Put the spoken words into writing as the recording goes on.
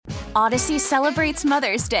Odyssey celebrates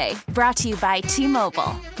Mother's Day, brought to you by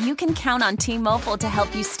T-Mobile. You can count on T-Mobile to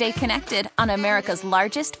help you stay connected on America's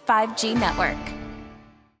largest 5G network.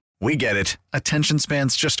 We get it. Attention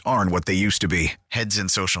spans just aren't what they used to be. Heads in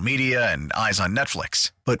social media and eyes on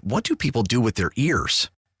Netflix. But what do people do with their ears?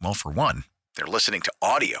 Well, for one, they're listening to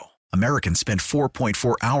audio. Americans spend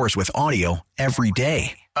 4.4 hours with audio every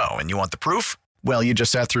day. Oh, and you want the proof? Well, you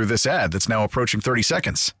just sat through this ad that's now approaching 30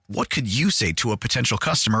 seconds. What could you say to a potential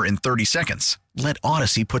customer in 30 seconds? Let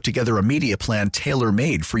Odyssey put together a media plan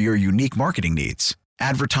tailor-made for your unique marketing needs.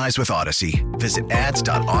 Advertise with Odyssey. Visit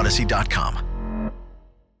ads.odyssey.com.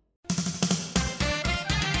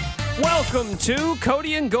 Welcome to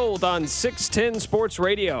Cody and Gold on 610 Sports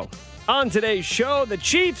Radio. On today's show, the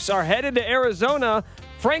Chiefs are headed to Arizona.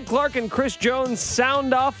 Frank Clark and Chris Jones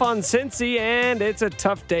sound off on Cincy, and it's a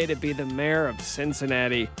tough day to be the mayor of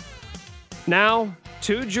Cincinnati. Now,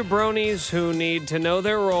 two jabronis who need to know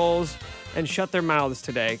their roles and shut their mouths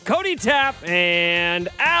today. Cody Tapp and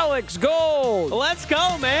Alex Gold. Let's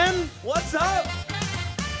go, man. What's up?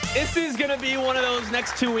 This is going to be one of those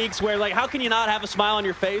next 2 weeks where, like, how can you not have a smile on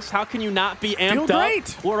your face? How can you not be amped Feel up?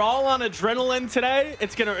 great. We're all on adrenaline today.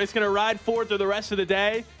 It's gonna ride forward through the rest of the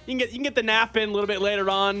day. You can get the nap in a little bit later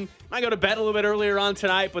on. Might go to bed a little bit earlier on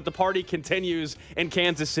tonight, but the party continues in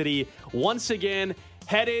Kansas City. Once again,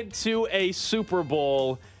 headed to a Super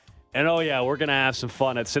Bowl. And, oh, yeah, we're going to have some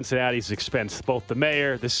fun at Cincinnati's expense. Both the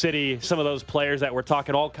mayor, the city, some of those players that we're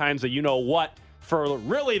talking all kinds of you-know-what for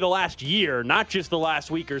really the last year, not just the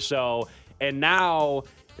last week or so. And now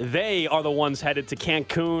they are the ones headed to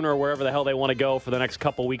Cancun or wherever the hell they want to go for the next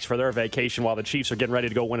couple weeks for their vacation while the Chiefs are getting ready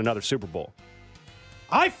to go win another Super Bowl.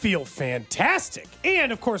 I feel fantastic.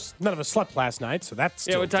 And, of course, none of us slept last night, so that's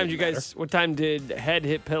Yeah, what time did head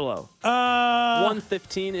hit pillow?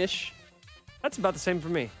 1:15-ish. That's about the same for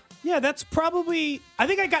me. Yeah, that's probably, I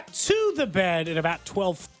think I got to the bed at about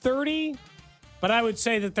 12:30. But I would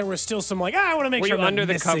say that there was still some I want to make Were sure you I'm under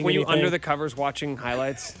not missing were you anything. under the covers watching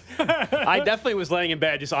highlights? I definitely was laying in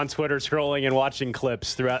bed just on Twitter scrolling and watching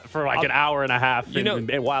clips throughout for like an hour and a half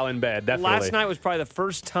while in bed. Definitely. Last night was probably the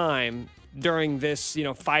first time during this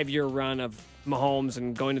 5-year run of Mahomes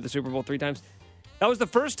and going to the Super Bowl 3 times. That was the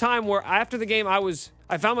first time where after the game I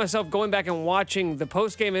found myself going back and watching the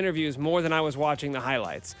post-game interviews more than I was watching the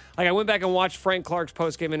highlights. Like I went back and watched Frank Clark's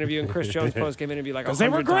post-game interview and Chris Jones' post-game interview like 100 Because they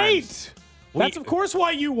were great. times. That's, of course,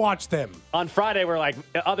 why you watch them. On Friday, we're like,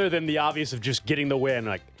 other than the obvious of just getting the win,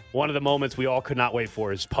 like one of the moments we all could not wait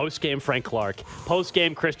for is post-game Frank Clark,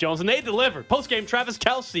 post-game Chris Jones, and they delivered. Post-game Travis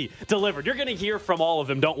Kelce delivered. You're going to hear from all of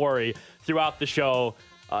them, don't worry, throughout the show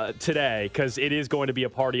today, because it is going to be a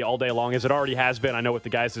party all day long, as it already has been. I know with the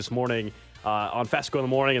guys this morning on Fesco in the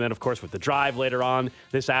morning, and then, of course, with the drive later on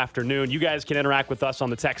this afternoon. You guys can interact with us on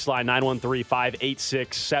the text line,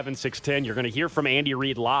 913-586-7610. You're going to hear from Andy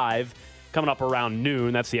Reid live coming up around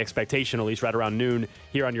noon. That's the expectation, at least right around noon,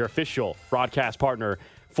 here on your official broadcast partner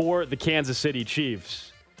for the Kansas City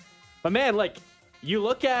Chiefs. But, man, you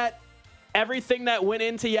look at everything that went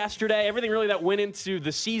into yesterday, everything really that went into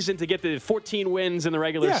the season to get the 14 wins in the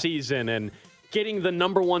regular season and getting the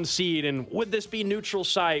number 1 seed, and would this be neutral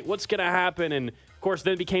site? What's going to happen? And, of course,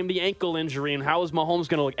 then became the ankle injury, and how is Mahomes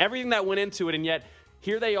going to look? Everything that went into it, and yet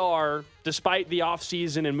here they are, despite the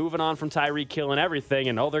offseason and moving on from Tyreek Hill and everything,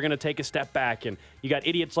 and, they're going to take a step back. And you got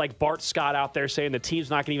idiots like Bart Scott out there saying the team's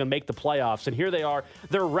not going to even make the playoffs. And here they are.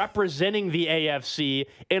 They're representing the AFC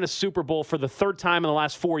in a Super Bowl for the 3rd time in the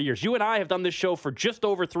last 4 years. You and I have done this show for just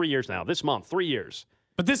over 3 years now, this month, 3 years.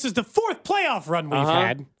 But this is the 4th playoff run we've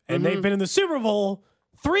had, and they've been in the Super Bowl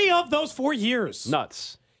 3 of those 4 years.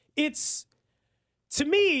 Nuts. To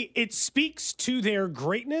me, it speaks to their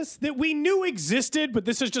greatness that we knew existed, but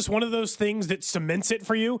this is just one of those things that cements it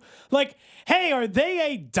for you. Like, hey, are they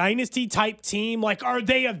a dynasty-type team? Like, are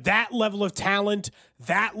they of that level of talent,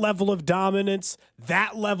 that level of dominance,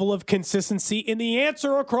 that level of consistency? And the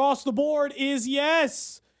answer across the board is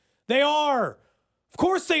yes, they are. Of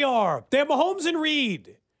course they are. They have Mahomes and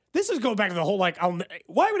Reid. This is going back to the whole,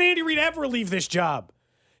 why would Andy Reid ever leave this job?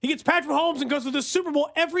 He gets Patrick Mahomes and goes to the Super Bowl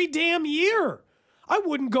every damn year. I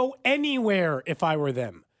wouldn't go anywhere if I were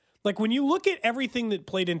them. Like, when you look at everything that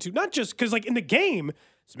played into, not just because, in the game,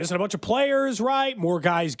 he's missing a bunch of players, right? More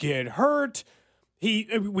guys get hurt.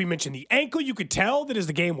 We mentioned the ankle. You could tell that as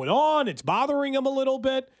the game went on, it's bothering him a little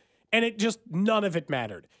bit. And none of it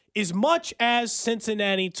mattered. As much as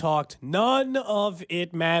Cincinnati talked, none of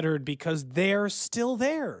it mattered because they're still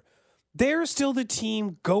there. They're still the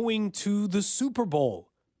team going to the Super Bowl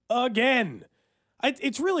again.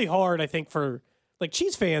 It's really hard, I think, for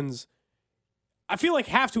Chiefs fans. I feel like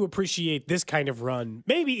have to appreciate this kind of run,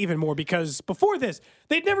 maybe even more, because before this,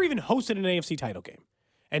 they'd never even hosted an AFC title game.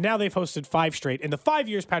 And now they've hosted 5 straight. In the 5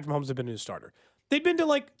 years Patrick Mahomes has been a starter, they'd been to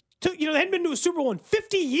they hadn't been to a Super Bowl in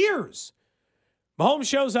 50 years. Mahomes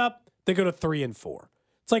shows up, they go to 3-4.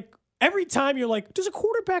 It's like every time you're like, does a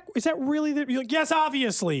quarterback, is that really the, you're like, yes,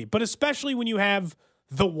 obviously, but especially when you have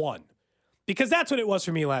the one. Because that's what it was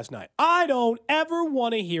for me last night. I don't ever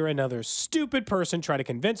want to hear another stupid person try to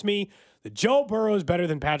convince me that Joe Burrow is better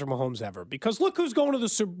than Patrick Mahomes ever. Because look who's going to the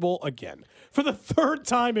Super Bowl again for the 3rd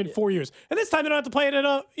time in 4 years. And this time they don't have to play it at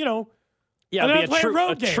a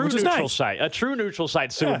true neutral site. A true neutral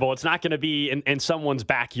site Super Bowl. It's not going to be in someone's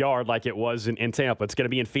backyard like it was in Tampa. It's going to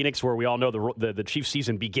be in Phoenix, where we all know the Chiefs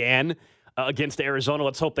season began against Arizona.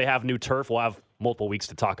 Let's hope they have new turf. We'll have multiple weeks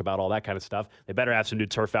to talk about all that kind of stuff. They better have some new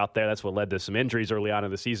turf out there. That's what led to some injuries early on in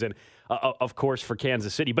the season, of course, for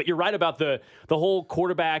Kansas City. But you're right about the whole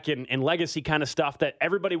quarterback and legacy kind of stuff that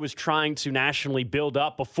everybody was trying to nationally build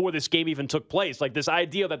up before this game even took place. Like this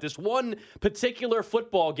idea that this one particular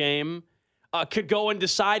football game could go and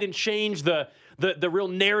decide and change the real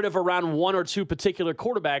narrative around one or two particular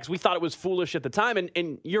quarterbacks. We thought it was foolish at the time,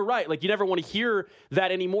 and you're right. Like, you never want to hear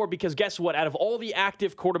that anymore, because guess what? Out of all the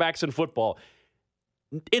active quarterbacks in football,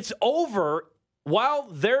 it's over. While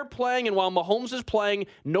they're playing and while Mahomes is playing,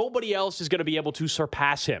 nobody else is going to be able to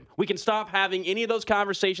surpass him. We can stop having any of those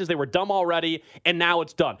conversations. They were dumb already, and now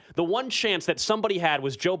it's done. The one chance that somebody had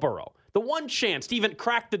was Joe Burrow. The one chance to even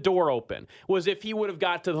crack the door open was if he would have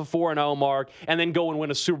got to the 4-0 mark and then go and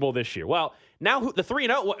win a Super Bowl this year. Well, now the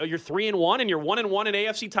 3-0, you're 3-1 and you're 1-1 in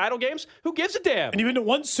AFC title games? Who gives a damn? And you've been to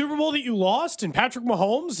one Super Bowl that you lost, and Patrick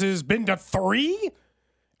Mahomes has been to 3?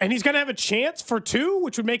 And he's going to have a chance for 2,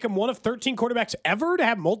 which would make him one of 13 quarterbacks ever to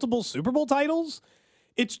have multiple Super Bowl titles.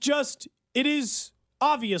 It is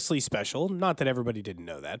obviously special. Not that everybody didn't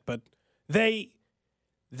know that, but they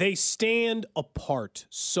stand apart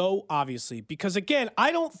so obviously because, again,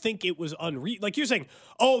 I don't think it was unreal. Like you're saying,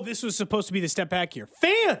 oh, this was supposed to be the step back year.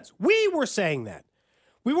 Fans, we were saying that.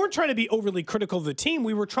 We weren't trying to be overly critical of the team.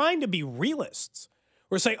 We were trying to be realists.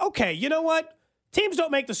 We're saying, okay, you know what? Teams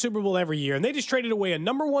don't make the Super Bowl every year, and they just traded away a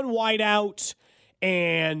number 1 wideout,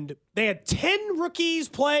 and they had 10 rookies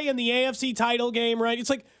play in the AFC title game, right? It's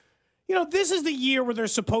like, this is the year where they're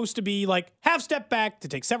supposed to be like half step back to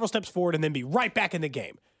take several steps forward and then be right back in the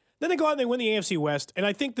game. Then they go out and they win the AFC West, and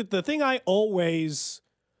I think that the thing I always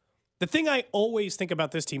think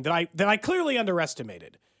about this team that I clearly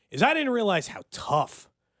underestimated is I didn't realize how tough.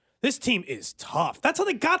 This team is tough. That's how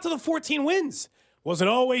they got to the 14 wins. Wasn't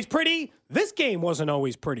always pretty. This game wasn't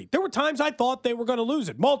always pretty. There were times I thought they were going to lose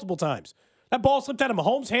it, multiple times. That ball slipped out of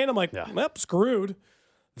Mahomes' hand. I'm like, well, screwed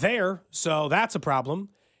there. So that's a problem.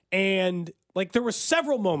 And like there were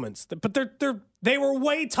several moments, but they were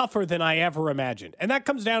way tougher than I ever imagined. And that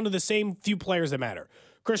comes down to the same few players that matter.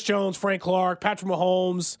 Chris Jones, Frank Clark, Patrick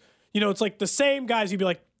Mahomes. It's like the same guys. You'd be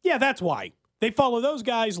like, yeah, that's why. They follow those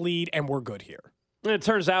guys' lead, and we're good here. And it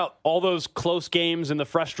turns out all those close games and the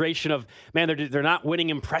frustration of, man, they're not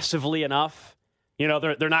winning impressively enough.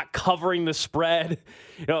 They're not covering the spread,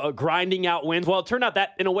 grinding out wins. Well, it turned out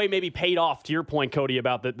that, in a way, maybe paid off, to your point, Cody,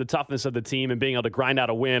 about the toughness of the team and being able to grind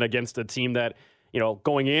out a win against a team that,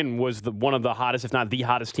 going in was one of the hottest, if not the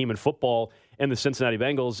hottest team in football in the Cincinnati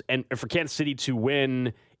Bengals. And for Kansas City to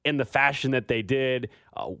win in the fashion that they did,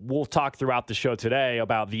 we'll talk throughout the show today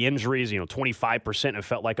about the injuries. 25% it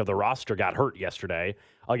felt like of the roster got hurt yesterday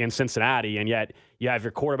against Cincinnati, and yet you have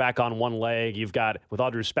your quarterback on one leg. You've got, with all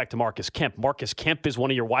due respect to Marcus Kemp. Marcus Kemp is one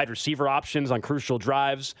of your wide receiver options on crucial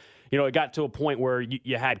drives. It got to a point where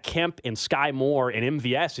you had Kemp and Sky Moore and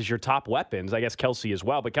MVS as your top weapons. I guess Kelsey as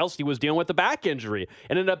well, but Kelsey was dealing with the back injury. It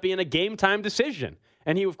ended up being a game-time decision.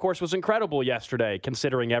 And he, of course, was incredible yesterday,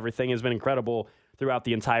 considering everything has been incredible throughout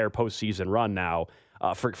the entire postseason run now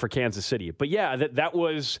for Kansas City. But, yeah, that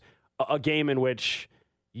was a game in which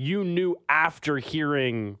you knew after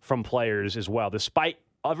hearing from players as well, despite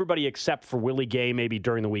everybody except for Willie Gay maybe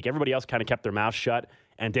during the week, everybody else kind of kept their mouth shut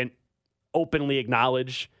and didn't openly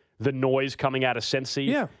acknowledge the noise coming out of Cincy.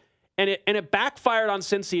 Yeah. And it backfired on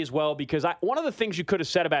Cincy as well, because one of the things you could have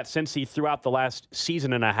said about Cincy throughout the last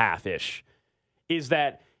season and a half-ish is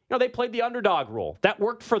that, they played the underdog role. That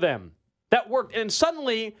worked for them. That worked. And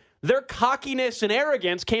suddenly their cockiness and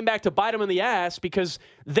arrogance came back to bite them in the ass because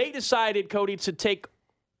they decided, Cody, to take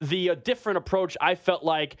the different approach, I felt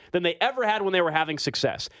like, than they ever had when they were having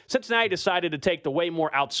success. Cincinnati decided to take the way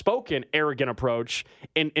more outspoken, arrogant approach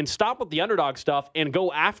and stop with the underdog stuff and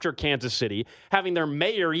go after Kansas City, having their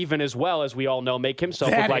mayor, even as well, as we all know, make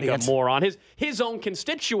himself look like a moron. His own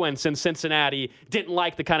constituents in Cincinnati didn't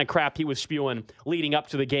like the kind of crap he was spewing leading up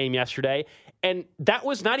to the game yesterday. And that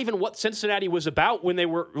was not even what Cincinnati was about when they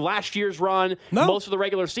were last year's run, most of the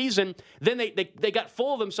regular season. Then they got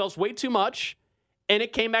full of themselves way too much, and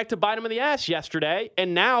it came back to bite them in the ass yesterday.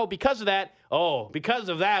 And now, because of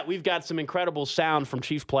that, we've got some incredible sound from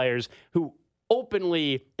Chiefs players who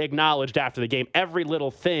openly acknowledged after the game every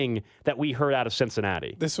little thing that we heard out of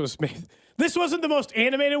Cincinnati. This wasn't the most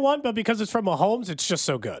animated one, but because it's from Mahomes, it's just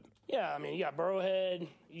so good. Yeah, I mean, you got Burrowhead.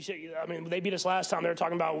 They beat us last time. They were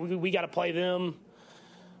talking about we got to play them.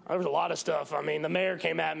 There was a lot of stuff. I mean, the mayor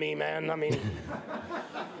came at me, man. I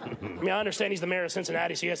understand he's the mayor of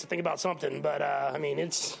Cincinnati, so he has to think about something. But,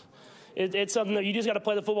 it's something that you just got to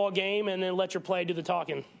play the football game and then let your play do the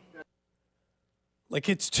talking. Like,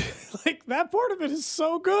 it's just, like, that part of it is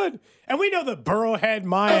so good. And we know the Burrowhead,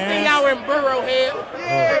 my ass. We'll see y'all in Burrowhead.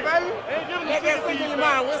 Yeah, baby. Let that sink in your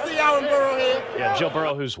mind. We'll see y'all in Burrowhead. Yeah, Joe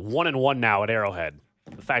Burrow, who's 1-1 now at Arrowhead.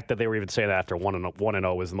 The fact that they were even saying that after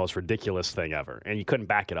 1-0 was the most ridiculous thing ever, and you couldn't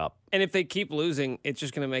back it up. And if they keep losing, it's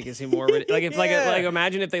just going to make it seem more ridiculous. Like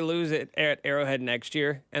imagine if they lose it at Arrowhead next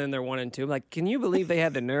year, and then they're 1-2. Like, can you believe they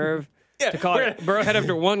had the nerve to call it Burrowhead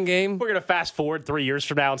after one game? We're going to fast forward 3 years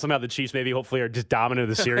from now, and somehow the Chiefs hopefully are just dominant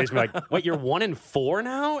of the series. We're like, wait, you're 1-4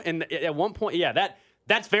 now? And at one point,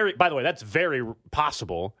 that's very, by the way, that's very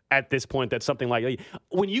possible at this point. That's something like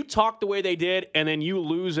when you talk the way they did, and then you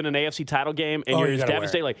lose in an AFC title game, and you're just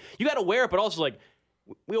devastated. Like, you got to wear it, but also, like,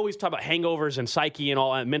 we always talk about hangovers and psyche and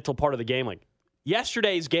all that mental part of the game. Like,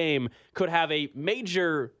 yesterday's game could have a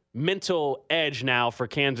major mental edge now for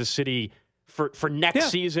Kansas City for next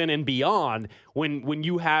season and beyond when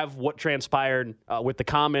you have what transpired with the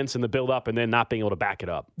comments and the build-up and then not being able to back it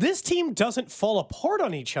up. This team doesn't fall apart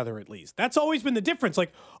on each other, at least. That's always been the difference.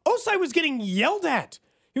 Like, Osai was getting yelled at.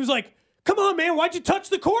 He was like, come on, man, why'd you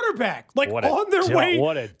touch the quarterback? Like, on their way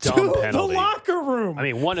to the locker room.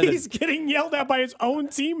 I mean, he's getting yelled at by his own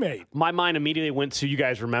teammate. My mind immediately went to, you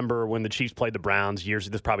guys remember when the Chiefs played the Browns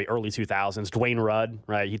this probably early 2000s, Dwayne Rudd,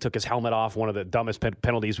 right? He took his helmet off, one of the dumbest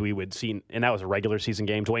penalties we would see, and that was a regular season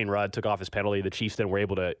game. Dwayne Rudd took off his penalty. The Chiefs then were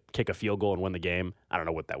able to kick a field goal and win the game. I don't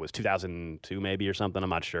know what that was, 2002 maybe or something. I'm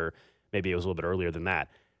not sure. Maybe it was a little bit earlier than that.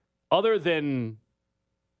 Other than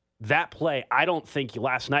that play, I don't think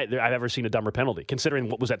last night I've ever seen a dumber penalty, considering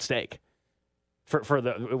what was at stake. Of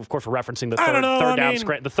course, we're referencing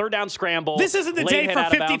the third down scramble. This isn't the day for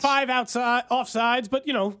 55 offsides, but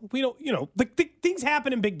things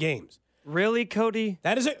happen in big games. Really, Cody?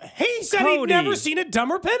 That is it. He said he'd never seen a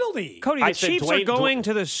dumber penalty. Cody, the Chiefs are going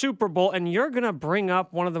to the Super Bowl, and you're going to bring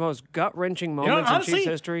up one of the most gut-wrenching moments in Chiefs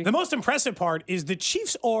history. The most impressive part is the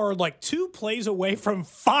Chiefs are like 2 plays away from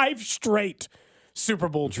 5 straight Super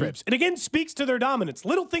Bowl trips. And again, speaks to their dominance.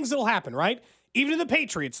 Little things that'll happen, right? Even to the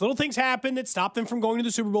Patriots, little things happen that stop them from going to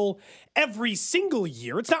the Super Bowl every single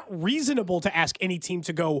year. It's not reasonable to ask any team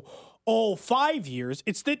to go all 5 years.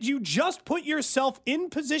 It's that you just put yourself in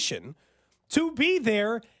position to be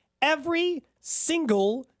there every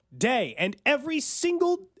single day and every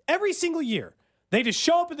single year. They just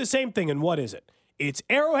show up at the same thing, and what is it? It's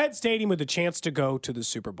Arrowhead Stadium with a chance to go to the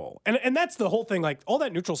Super Bowl. And that's the whole thing, like all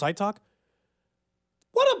that neutral site talk.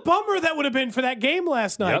 What a bummer that would have been for that game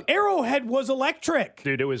last night. Yep. Arrowhead was electric.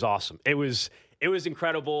 Dude, it was awesome. It was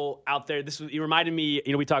incredible out there. It reminded me,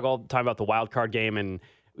 we talk all the time about the wild card game, and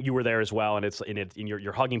you were there as well, and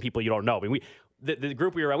you're hugging people you don't know. I mean, the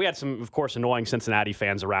group we were at, we had some, of course, annoying Cincinnati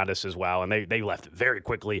fans around us as well, and they left very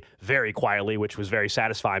quickly, very quietly, which was very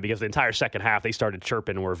satisfying because the entire second half they started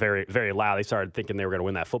chirping and were very, very loud. They started thinking they were going to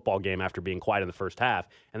win that football game after being quiet in the first half,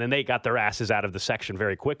 and then they got their asses out of the section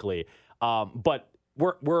very quickly. But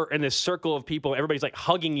we're in this circle of people. Everybody's like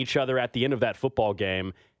hugging each other at the end of that football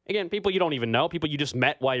game. Again, people you don't even know, people you just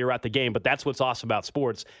met while you're at the game. But that's what's awesome about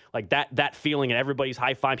sports. Like that feeling, and everybody's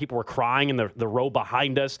high-fiving. People were crying in the row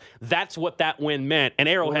behind us. That's what that win meant. And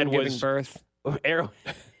Arrowhead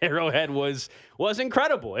Arrowhead was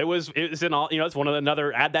incredible. It was in all, it's one of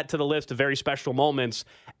another, add that to the list of very special moments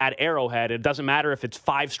at Arrowhead. It doesn't matter if it's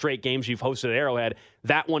 5 straight games you've hosted at Arrowhead.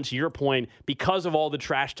 That one, to your point, because of all the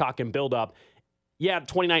trash talk and buildup. Yeah,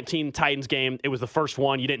 2019 Titans game, it was the first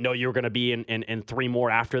one. You didn't know you were going to be in 3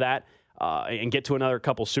 more after that and get to another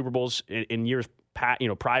couple Super Bowls in years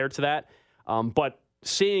prior to that. But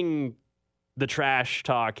seeing the trash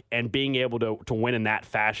talk and being able to win in that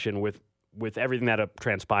fashion with everything that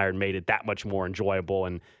transpired made it that much more enjoyable.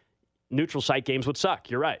 And neutral site games would suck.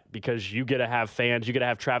 You're right, because you get to have fans. You get to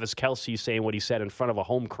have Travis Kelce saying what he said in front of a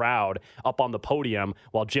home crowd up on the podium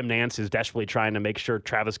while Jim Nantz is desperately trying to make sure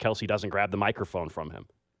Travis Kelce doesn't grab the microphone from him.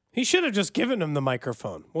 He should have just given him the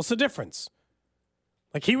microphone. What's the difference?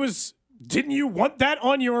 Like didn't you want that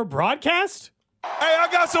on your broadcast? Hey,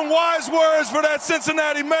 I got some wise words for that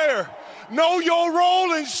Cincinnati mayor. Know your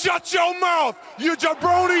role and shut your mouth, you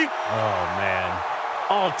jabroni. Oh, man.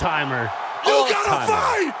 All-timer. You gotta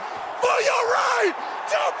fight for your right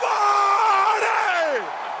to party!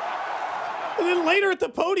 And then later at the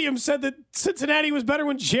podium said that Cincinnati was better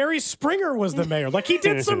when Jerry Springer was the mayor. Like, he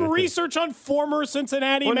did some research on former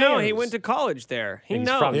Cincinnati mayors. No, he went to college there. He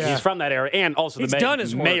knows. He's from that area. And also He's done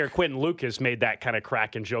his work. Mayor Quentin Lucas made that kind of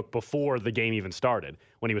cracking joke before the game even started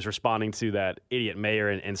when he was responding to that idiot mayor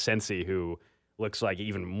and Cincy who looks like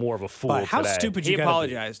even more of a fool But how today. stupid He you gotta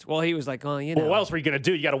apologized. Well, he was like, oh, you know. Well, what else were you going to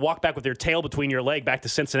do? You got to walk back with your tail between your leg back to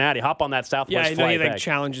Cincinnati. Hop on that Southwest Yeah, I know flight he like back.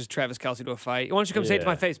 challenges Travis Kelce to a fight. Why don't you come say it to Yeah.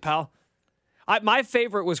 my face, pal? My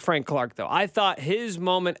favorite was Frank Clark, though. I thought his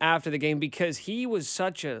moment after the game, because he was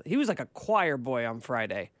like a choir boy on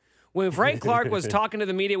Friday. When Frank Clark was talking to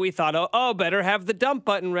the media, we thought, oh, better have the dump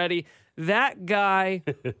button ready. That guy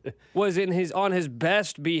was on his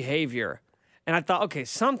best behavior. And I thought, okay,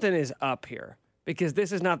 something is up here, because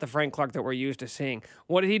this is not the Frank Clark that we're used to seeing.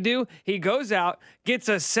 What did he do? He goes out, gets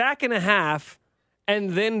a sack and a half,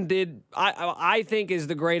 and then I think is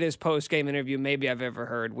the greatest post-game interview maybe I've ever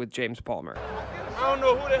heard with James Palmer. I don't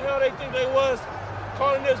know who the hell they think they was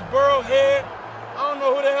calling this Burrowhead. I don't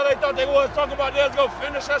know who the hell they thought they was talking about they was going to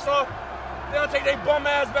finish us off. They'll take their bum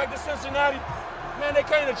ass back to Cincinnati. Man, they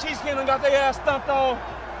came to Chiefs Kingdom and got their ass stumped on.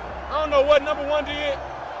 I don't know what number one did.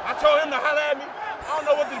 I told him to holler at me. I don't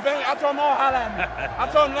know what this bang. I told him all holler at me. I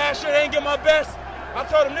told him last year they didn't get my best. I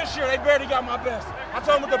told him this year they barely got my best. I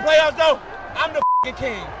told him with the playoffs though, I'm the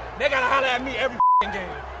king. They gotta holler at me every game.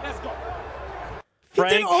 Let's go.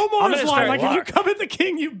 Frank, He did I'm Omar's gonna line. start- Like, if you come at the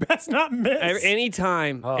king, you best not miss.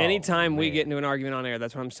 Anytime we get into an argument on air,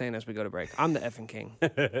 that's what I'm saying as we go to break. I'm the effing king.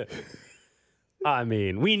 I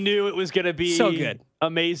mean, we knew it was going to be So good.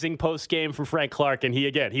 Amazing post-game from Frank Clark, and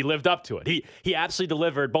he lived up to it. He absolutely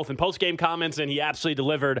delivered, both in post-game comments, and he absolutely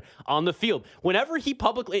delivered on the field. Whenever he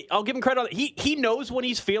publicly, I'll give him credit on it, he knows when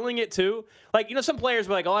he's feeling it, too. Like, some players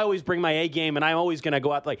were like, oh, I always bring my A game, and I'm always going to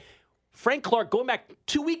go out. Like, Frank Clark, going back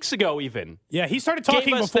 2 weeks ago even. Yeah, he started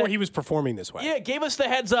talking Gave us before the- he was performing this way. Yeah, gave us the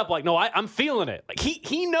heads up. Like, no, I'm feeling it. Like,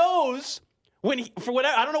 he knows when for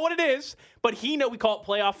whatever, I don't know what it is, but we call it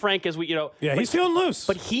playoff Frank as we, Yeah, he's feeling loose.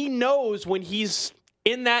 But he knows when he's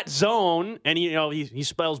in that zone and he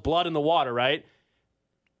spells blood in the water, right?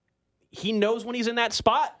 He knows when he's in that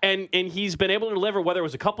spot, and he's been able to deliver, whether it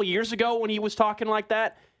was a couple years ago when he was talking like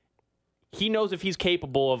that. He knows if he's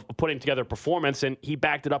capable of putting together a performance, and he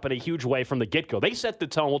backed it up in a huge way from the get-go. They set the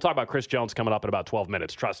tone. We'll talk about Chris Jones coming up in about 12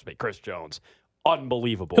 minutes. Trust me, Chris Jones,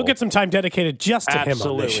 unbelievable. He'll get some time dedicated just to him on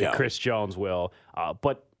Absolutely, this show. Chris Jones will.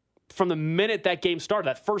 But from the minute that game started,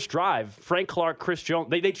 that first drive, Frank Clark, Chris Jones,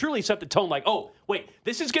 they truly set the tone like, oh, wait,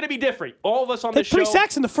 this is going to be different. All of us on They this had 3 show.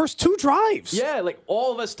 sacks in the first 2 drives. Yeah, like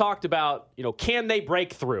all of us talked about, can they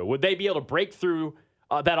break through? Would they be able to break through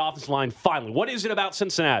that offensive line finally? What is it about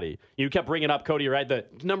Cincinnati? You kept bringing up, Cody, right? The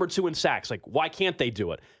number 2 in sacks. Like, why can't they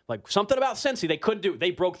do it? Like, something about Cincy they couldn't do.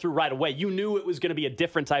 They broke through right away. You knew it was going to be a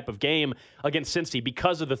different type of game against Cincy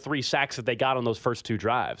because of the 3 sacks that they got on those first 2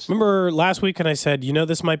 drives. Remember last week, and I said,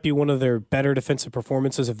 this might be one of their better defensive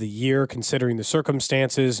performances of the year, considering the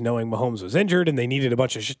circumstances, knowing Mahomes was injured and they needed a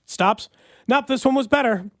bunch of stops. Nope, this one was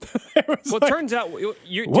better. Well, it turns out,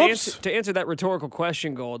 to answer that rhetorical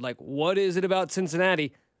question, Gold, like, what is it about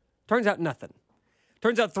Cincinnati? Turns out nothing.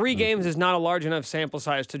 Turns out 3 games is not a large enough sample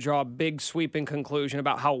size to draw a big sweeping conclusion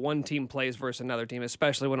about how one team plays versus another team,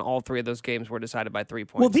 especially when all 3 of those games were decided by 3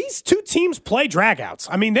 points. Well, these 2 teams play dragouts.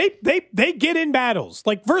 I mean, they get in battles.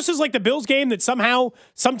 Like, versus like the Bills game that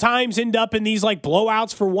sometimes end up in these like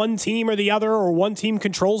blowouts for one team or the other, or one team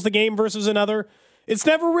controls the game versus another. It's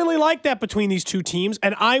never really like that between these 2 teams,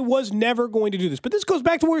 and I was never going to do this. But this goes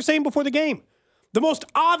back to what we were saying before the game. The most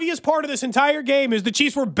obvious part of this entire game is the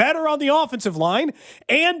Chiefs were better on the offensive line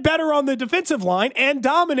and better on the defensive line and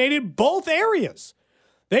dominated both areas.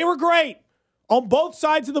 They were great on both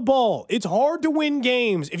sides of the ball. It's hard to win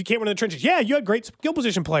games if you can't win in the trenches. Yeah, you had great skill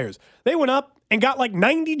position players. They went up and got like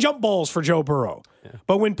 90 jump balls for Joe Burrow. Yeah.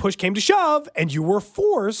 But when push came to shove and you were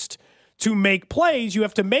forced to make plays, you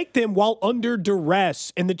have to make them while under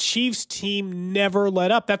duress. And the Chiefs team never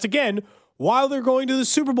let up. That's, again, while they're going to the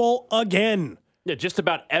Super Bowl again. Yeah, just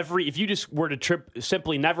about if you just were to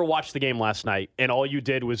simply never watch the game last night and all you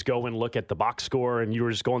did was go and look at the box score and you were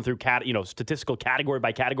just going through statistical category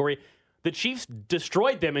by category, the Chiefs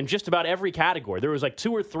destroyed them in just about every category. There was like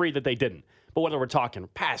 2 or 3 that they didn't. But whether we're talking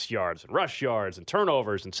pass yards and rush yards and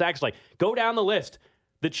turnovers and sacks, like go down the list.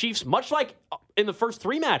 The Chiefs, much like in the first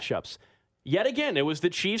 3 matchups, yet again, it was the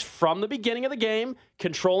Chiefs from the beginning of the game,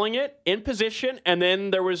 controlling it, in position, and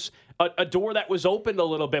then there was a door that was opened a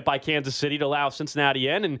little bit by Kansas City to allow Cincinnati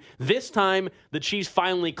in, and this time the Chiefs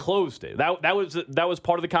finally closed it. That was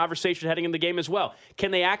part of the conversation heading in the game as well. Can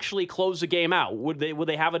they actually close the game out? Would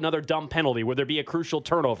they have another dumb penalty? Would there be a crucial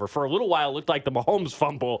turnover? For a little while, it looked like the Mahomes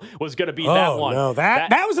fumble was going to be that one. No,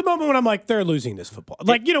 that was a moment when I'm like, they're losing this football.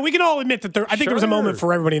 Like, we can all admit that I think there was a moment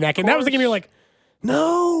for everybody in that game. That was the game you're like,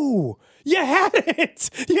 no, you had it.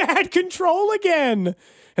 You had control again.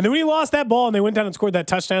 And then when he lost that ball and they went down and scored that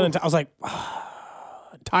touchdown, and I was like,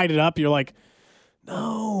 tied it up. You're like,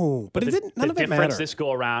 no. But it didn't. None of it mattered. The difference this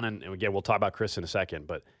go around, and again, we'll talk about Chris in a second,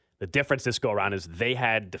 but the difference this go around is they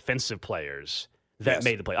had defensive players that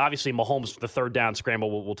made the play. Obviously, Mahomes, the third down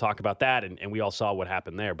scramble, we'll talk about that, and we all saw what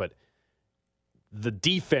happened there. But the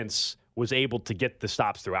defense was able to get the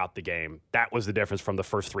stops throughout the game. That was the difference from the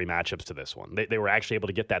first three matchups to this one. They were actually able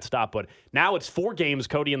to get that stop. But now it's 4 games,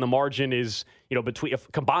 Cody, and the margin is, between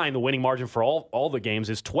combined, the winning margin for all the games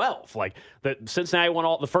is 12. Like, the Cincinnati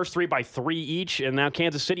won the first 3 by 3 each, and now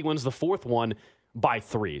Kansas City wins the fourth one by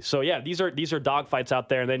 3. So, yeah, these are dogfights out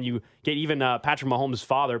there. And then you get even Patrick Mahomes'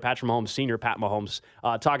 father, Patrick Mahomes Sr., Pat Mahomes,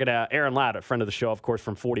 talking to Aaron Ladd, a friend of the show, of course,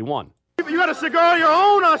 from 41. You got a cigar of your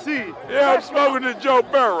own, I see. Yeah, I'm smoking the Joe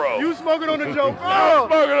Burrow. You smoking on the Joe Burrow? I'm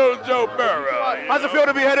smoking on the Joe Burrow. How's it feel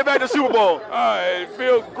to be headed back to Super Bowl? It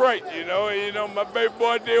feels great, my baby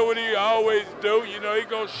boy did what he always do. He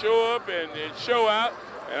gonna show up and show out,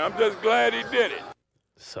 and I'm just glad he did it.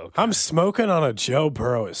 So good. I'm smoking on a Joe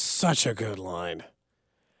Burrow is such a good line.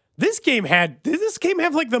 Did this game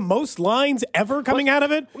have like the most lines ever coming out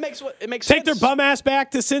of it? It makes Take sense. their bum ass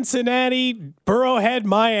back to Cincinnati. Burrow had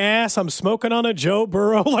my ass. I'm smoking on a Joe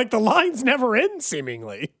Burrow. Like, the lines never end,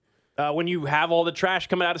 seemingly. When you have all the trash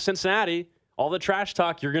coming out of Cincinnati, all the trash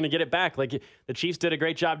talk, you're going to get it back. Like, the Chiefs did a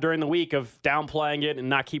great job during the week of downplaying it and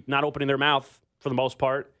not opening their mouth for the most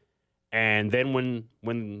part. And then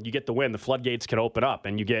when you get the win, the floodgates can open up,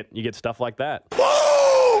 and you get stuff like that.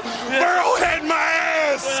 Woo! Burrow had my ass!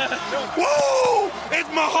 Woo! It's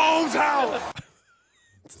Mahomes' house!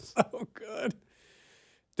 So good.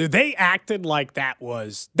 Dude, they acted like that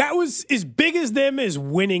was as big as them as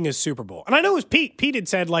winning a Super Bowl. And I know it was Pete. Pete had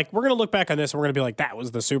said, like, we're going to look back on this and we're going to be like, that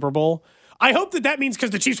was the Super Bowl. I hope that means because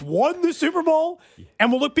the Chiefs won the Super Bowl,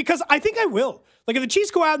 and we'll look, because I think I will. Like, if the Chiefs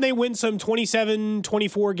go out and they win some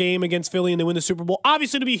 27-24 game against Philly and they win the Super Bowl,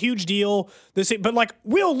 obviously it'll be a huge deal. But, like,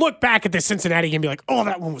 we'll look back at this Cincinnati game and be like, oh,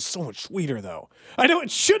 that one was so much sweeter, though. I know it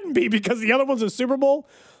shouldn't be because the other one's a Super Bowl,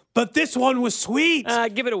 but this one was sweet.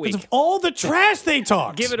 Give it a week. Because of all the trash they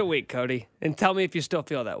talked. Give it a week, Cody, and tell me if you still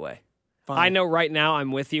feel that way. Fine. I know right now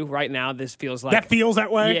I'm with you. Right now this feels like... That feels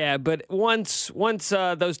that way? Yeah, but once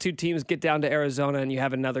those two teams get down to Arizona and you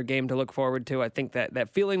have another game to look forward to, I think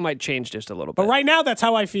that feeling might change just a little bit. But right now, that's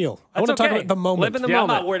how I feel. I want to talk about the moment. Live in the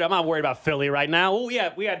moment. I'm not worried about Philly right now. Oh,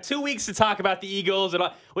 yeah, we had 2 weeks to talk about the Eagles. And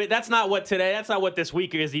that's not what this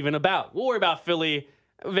week is even about. We'll worry about Philly.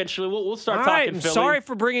 Eventually, we'll start talking Philly. Sorry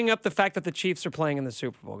for bringing up the fact that the Chiefs are playing in the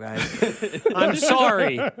Super Bowl, guys. I'm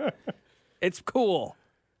sorry. It's cool.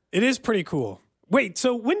 It is pretty cool. Wait,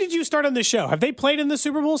 so when did you start on this show? Have they played in the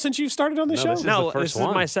Super Bowl since you've started on the show? This is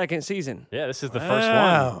my second season. Yeah, this is the first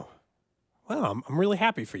one. Well, I'm really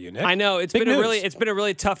happy for you, Nick. I know it's been a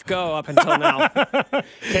really tough go up until now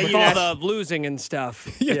with all the losing and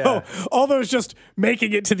stuff. You know, all those just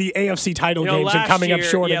making it to the AFC title games and coming up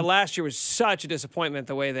short. Yeah, last year was such a disappointment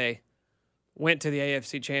the way they went to the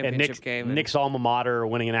AFC Championship game. Nick's alma mater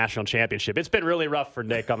winning a national championship. It's been really rough for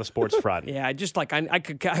Nick on the sports front. Yeah, I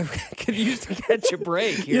could use to catch a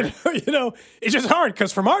break here. You know, it's just hard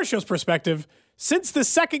because from our show's perspective, since the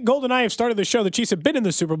second Golden Eye have started the show, the Chiefs have been in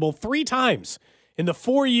the Super Bowl 3 times in the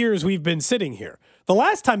 4 years we've been sitting here. The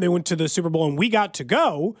last time they went to the Super Bowl and we got to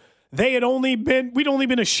go, we'd only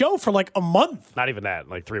been a show for like a month. Not even that,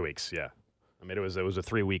 like 3 weeks. Yeah, I mean it was a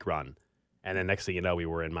 3-week run, and then next thing you know, we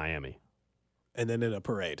were in Miami. And then in a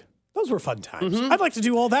parade. Those were fun times. Mm-hmm. I'd like to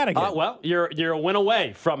do all that again. Well, you're a win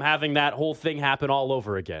away from having that whole thing happen all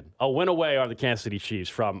over again. A win away are the Kansas City Chiefs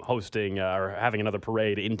from hosting or having another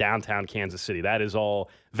parade in downtown Kansas City. That is all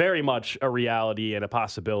very much a reality and a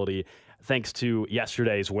possibility thanks to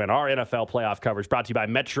yesterday's win. Our NFL playoff coverage brought to you by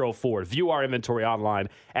Metro Ford. View our inventory online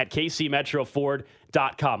at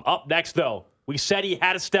kcmetroford.com. Up next, though, we said he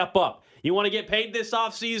had to step up. You want to get paid this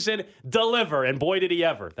offseason? Deliver. And boy, did he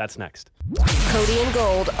ever. That's next. Cody and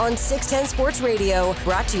Gold on 610 Sports Radio.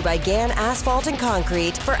 Brought to you by Gann Asphalt and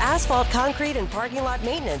Concrete. For asphalt, concrete, and parking lot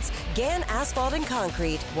maintenance, Gann Asphalt and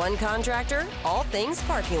Concrete. One contractor, all things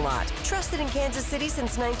parking lot. Trusted in Kansas City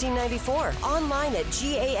since 1994. Online at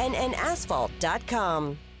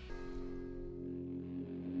GANNasphalt.com.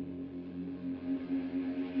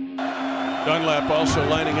 Dunlap also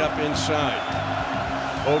lining up inside.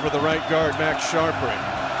 Over the right guard, Max Sharpring.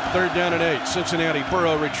 3rd down and 8. Cincinnati,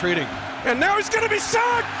 Burrow retreating. And now he's going to be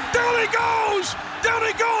sacked. Down he goes. Down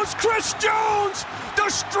he goes. Chris Jones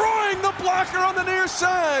destroying the blocker on the near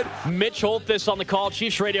side. Mitch Holthus on the call,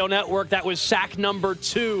 Chiefs Radio Network. That was sack number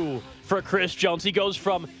 2 for Chris Jones. He goes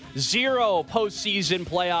from 0 postseason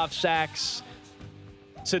playoff sacks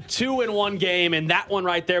to 2 in one game, and that one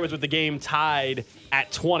right there was with the game tied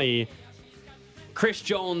at 20. Chris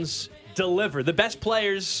Jones delivered. The best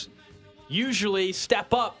players usually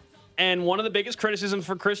step up, and one of the biggest criticisms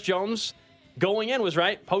for Chris Jones going in was,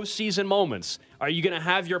 right, postseason moments. Are you going to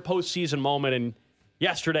have your postseason moment? And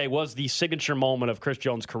yesterday was the signature moment of Chris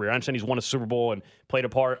Jones' career. I understand he's won a Super Bowl and played a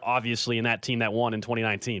part, obviously, in that team that won in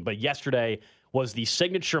 2019. But yesterday was the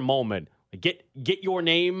signature moment. Get your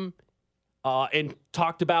name and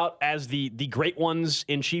talked about as the great ones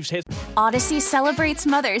in Chiefs history. Odyssey celebrates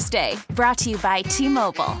Mother's Day, brought to you by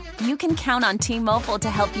T-Mobile. You can count on T-Mobile to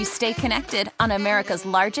help you stay connected on America's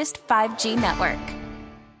largest 5G network.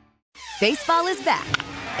 Baseball is back,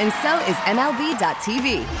 and so is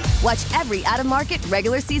MLB.tv. Watch every out-of-market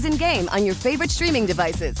regular season game on your favorite streaming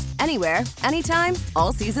devices, anywhere, anytime,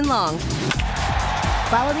 all season long.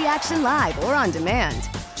 Follow the action live or on demand.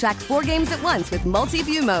 Track 4 games at once with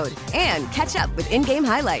multi-view mode and catch up with in-game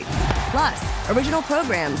highlights. Plus, original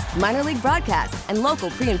programs, minor league broadcasts, and local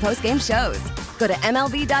pre- and post-game shows. Go to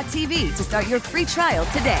MLB.tv to start your free trial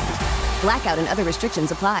today. Blackout and other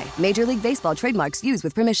restrictions apply. Major League Baseball trademarks used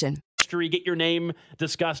with permission. Get your name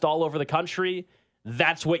discussed all over the country.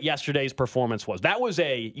 That's what yesterday's performance was. That was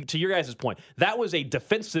to your guys' point, that was a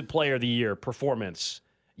defensive player of the year performance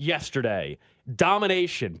yesterday.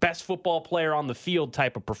 Domination, best football player on the field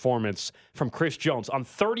type of performance from Chris Jones. On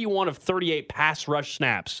 31 of 38 pass rush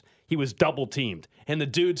snaps, he was double teamed, and the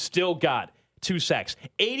dude still got 2 sacks.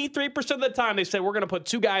 83% of the time, they said, we're going to put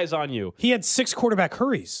 2 guys on you. He had 8 quarterback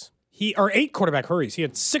hurries. He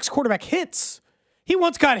had 6 quarterback hits. He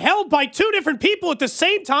once got held by 2 different people at the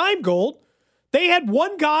same time, Gold. They had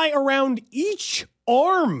one guy around each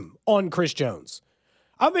arm on Chris Jones.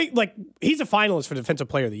 I mean, he's a finalist for Defensive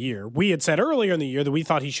Player of the Year. We had said earlier in the year that we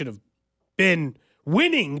thought he should have been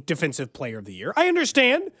winning Defensive Player of the Year. I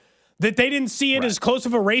understand that they didn't see it as close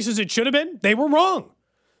of a race as it should have been. They were wrong.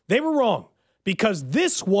 Because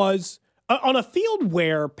this was on a field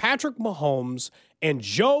where Patrick Mahomes and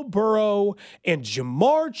Joe Burrow and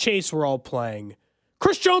Jamar Chase were all playing.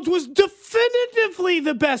 Chris Jones was definitively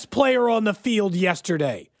the best player on the field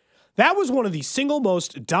yesterday. That was one of the single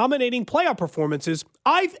most dominating playoff performances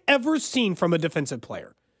I've ever seen from a defensive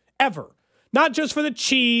player. Ever. Not just for the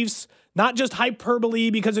Chiefs, not just hyperbole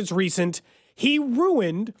because it's recent. He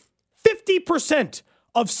ruined 50%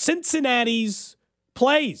 of Cincinnati's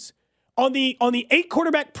plays. On the 8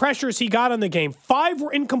 quarterback pressures he got on the game, 5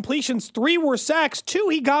 were incompletions, 3 were sacks, 2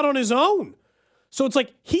 he got on his own. So it's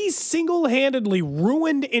like he single-handedly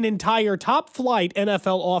ruined an entire top-flight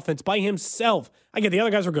NFL offense by himself. I get the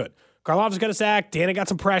other guys were good. Karlaftis got a sack. Dana got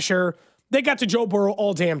some pressure. They got to Joe Burrow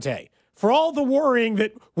all damn day. For all the worrying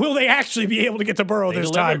that will they actually be able to get to Burrow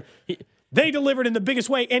this time, they delivered in the biggest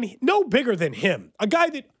way, and no bigger than him. A guy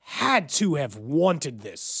that had to have wanted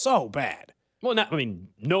this so bad. Well,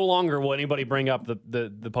 no longer will anybody bring up the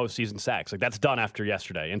postseason sacks. That's done after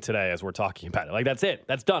yesterday and today as we're talking about it. That's it.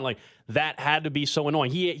 That's done. That had to be so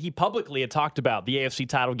annoying. He publicly had talked about the AFC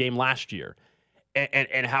title game last year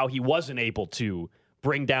and how he wasn't able to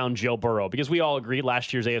bring down Joe Burrow, because we all agreed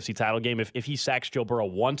last year's AFC title game, if he sacks Joe Burrow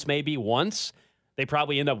once, they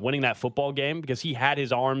probably end up winning that football game because he had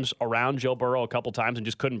his arms around Joe Burrow a couple times and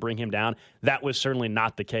just couldn't bring him down. That was certainly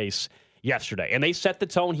not the case yesterday. And they set the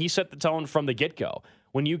tone. He set the tone from the get-go.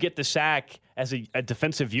 When you get the sack as a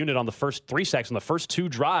defensive unit on the first 3 sacks on the first 2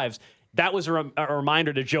 drives, that was a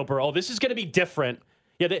reminder to Joe Burrow, this is going to be different.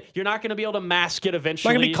 Yeah, you're not going to be able to mask it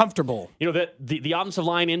eventually. Not going to be comfortable. The offensive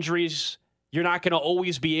line injuries, you're not going to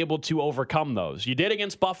always be able to overcome those. You did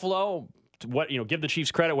against Buffalo. Give the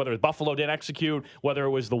Chiefs credit, whether it was Buffalo didn't execute, whether it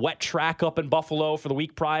was the wet track up in Buffalo for the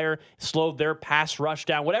week prior, slowed their pass rush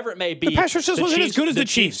down, whatever it may be. The pass rush just wasn't as good as the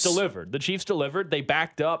Chiefs. The Chiefs delivered. They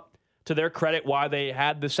backed up, to their credit, why they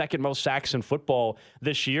had the second most sacks in football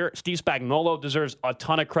this year. Steve Spagnuolo deserves a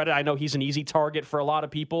ton of credit. I know he's an easy target for a lot of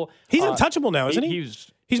people. He's untouchable now, isn't he?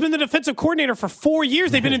 He's been the defensive coordinator for 4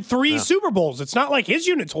 years. They've been in 3 Super Bowls. It's not like his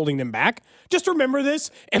unit's holding them back. Just remember this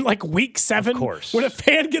in week 7, when a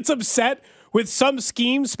fan gets upset with some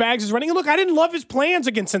scheme Spags is running. And look, I didn't love his plans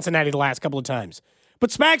against Cincinnati the last couple of times. But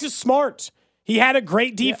Spags is smart. He had a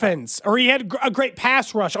great defense, or he had a great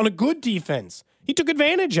pass rush on a good defense. he took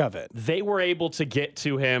advantage of it. They were able to get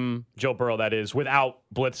to him, Joe Burrow, that is, without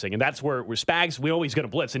blitzing. And that's where Spags, we always going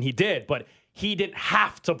to blitz, and he did, but he didn't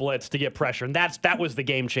have to blitz to get pressure. And that was the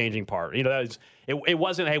game-changing part. It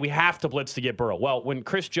wasn't, hey, we have to blitz to get Burrow. Well, when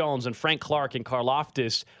Chris Jones and Frank Clark and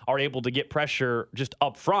Karlaftis are able to get pressure just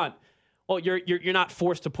up front, well, you're not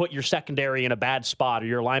forced to put your secondary in a bad spot or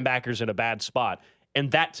your linebackers in a bad spot. And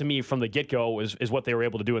that, to me, from the get-go is what they were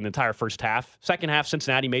able to do in the entire first half. Second half,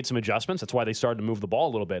 Cincinnati made some adjustments. That's why they started to move the ball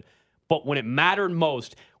a little bit. But when it mattered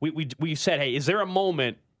most, we said, hey, is there a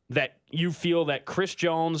moment that you feel that Chris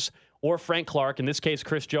Jones or Frank Clark, in this case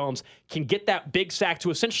Chris Jones, can get that big sack to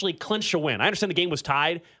essentially clinch a win? I understand the game was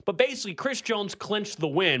tied, but basically Chris Jones clinched the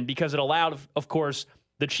win because it allowed, of course,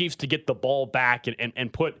 the Chiefs to get the ball back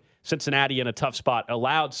and put Cincinnati in a tough spot,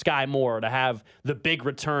 allowed Sky Moore to have the big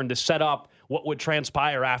return to set up what would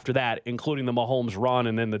transpire after that, including the Mahomes run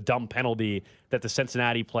and then the dumb penalty that the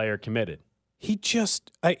Cincinnati player committed. He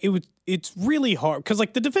just, it's really hard because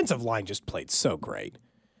like the defensive line just played so great,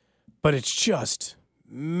 but it's just,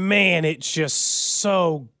 man, it's just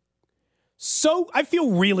so, I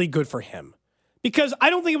feel really good for him because I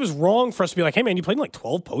don't think it was wrong for us to be like, hey man, you played in like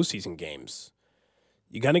 12 postseason games.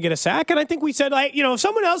 You're going to get a sack. And I think we said, like, if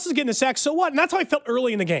someone else is getting a sack, so what? And that's how I felt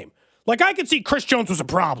early in the game. Like I could see Chris Jones was a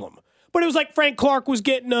problem. But it was like Frank Clark was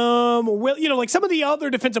getting them, or like some of the other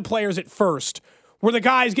defensive players at first were the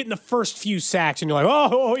guys getting the first few sacks, and you're like,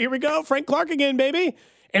 oh, here we go, Frank Clark again, baby.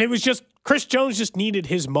 And it was just Chris Jones just needed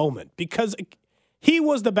his moment because he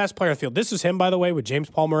was the best player on the field. This is him, by the way, with James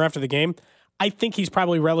Palmer after the game. I think he's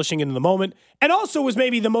probably relishing in the moment, and also was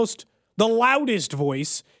maybe the loudest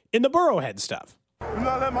voice in the Burrowhead stuff. I'm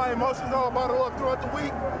not letting my emotions all bottle up throughout the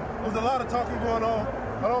week. There's a lot of talking going on.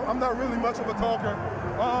 I'm not really much of a talker.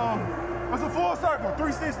 It's a full circle,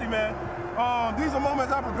 360, man. These are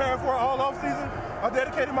moments I prepared for all offseason. I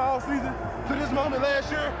dedicated my offseason to this moment last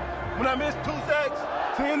year when I missed 2 sacks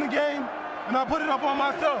to end the game, and I put it up on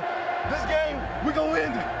myself. This game, we're going to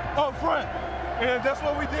end it up front, and that's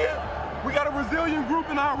what we did. We got a resilient group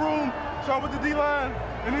in our room, starting with the D-line,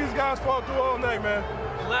 and these guys fought through all night, man.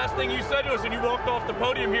 The last thing you said to us when you walked off the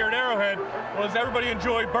podium here at Arrowhead was everybody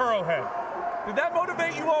enjoyed Burrowhead. Did that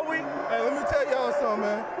motivate you all week? Hey, let me tell y'all something,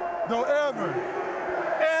 man. Don't ever,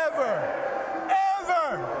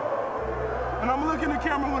 and I'm looking at the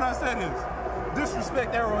camera when I say this,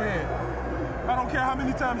 disrespect Arrowhead. I don't care how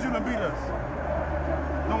many times you done beat us.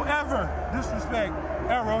 Don't ever disrespect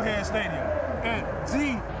Arrowhead Stadium. And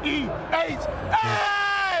G-E-H-A!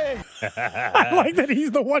 I like that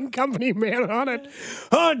he's the one company man on it.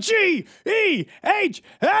 G-E-H-A!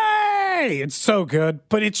 It's so good,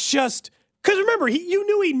 but it's just... Because remember, you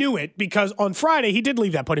knew he knew it because on Friday he did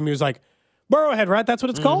leave that podium. He was like, Burrowhead, right? That's what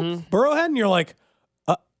it's called? Burrowhead? And you're like,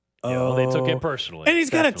 well, they took it personally. And he's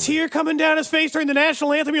got a tear coming down his face during the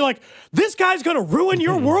national anthem. You're like, this guy's going to ruin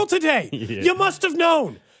your world today. Yeah. You must have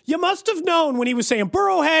known. You must have known when he was saying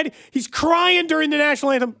Burrowhead. He's crying during the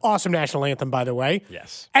national anthem. Awesome national anthem, by the way.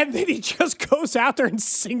 Yes. And then he just goes out there and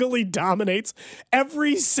singly dominates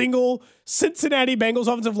every single Cincinnati Bengals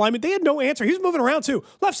offensive lineman. They had no answer. He was moving around too.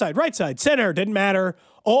 Left side, right side, center, didn't matter.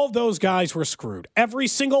 All of those guys were screwed. Every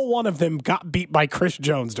single one of them got beat by Chris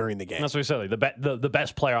Jones during the game. That's what we said. Like, the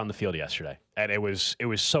best player on the field yesterday, and it was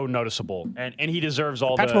so noticeable. And he deserves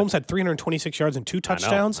all. Patrick Mahomes had 3rec26 yards and 2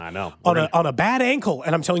 touchdowns. I know. On a bad ankle,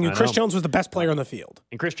 and I'm telling you, Chris Jones was the best player on the field.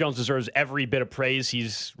 And Chris Jones deserves every bit of praise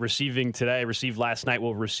he's receiving today. Received last night.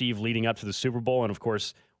 Will receive leading up to the Super Bowl, and of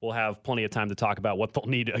course, we'll have plenty of time to talk about what they'll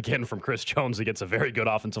need again from Chris Jones against a very good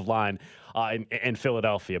offensive line in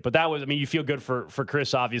Philadelphia. But that was, you feel good for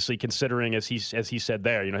Chris, obviously, considering as he said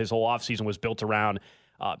there, his whole offseason was built around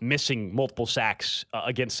missing multiple sacks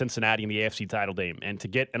against Cincinnati in the AFC title game. And to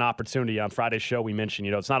get an opportunity on Friday's show, we mentioned,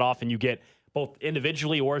 it's not often you get both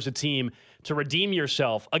individually or as a team to redeem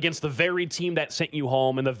yourself against the very team that sent you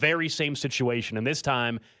home in the very same situation. And this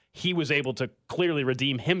time, he was able to clearly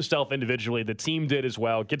redeem himself individually. The team did as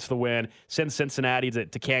well. Gets the win. Sends Cincinnati to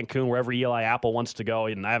Cancun, wherever Eli Apple wants to go.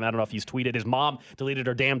 And I don't know if he's tweeted. His mom deleted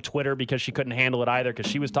her damn Twitter because she couldn't handle it either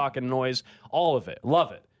because she was talking noise. All of it.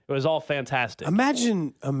 Love it. It was all fantastic.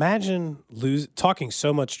 Imagine talking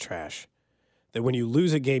so much trash that when you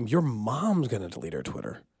lose a game, your mom's going to delete her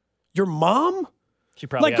Twitter. Your mom? She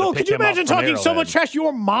probably could you imagine talking so much trash?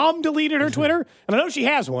 Your mom deleted her Twitter, and I know she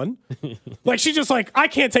has one. She's just like, I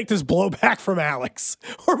can't take this blowback from Alex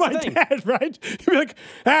or my dad, right? You'd be like,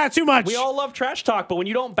 too much. We all love trash talk, but when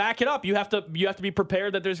you don't back it up, you have to be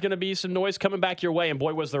prepared that there's going to be some noise coming back your way. And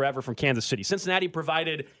boy, was there ever from Kansas City. Cincinnati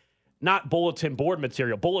provided not bulletin board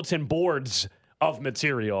material, bulletin boards of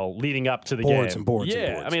material leading up to the game. Boards and boards. Yeah,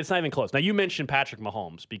 and boards. it's not even close. Now you mentioned Patrick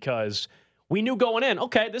Mahomes because We knew going in,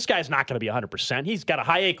 okay, this guy's not going to be 100%. He's got a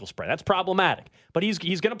high ankle sprain. That's problematic. But he's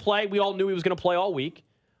going to play. We all knew he was going to play all week.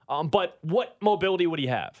 But what mobility would he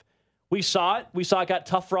have? We saw it. We saw it got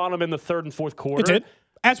tougher on him in the third and fourth quarter. It did.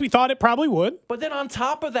 As we thought it probably would. But then on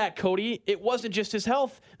top of that, Cody, it wasn't just his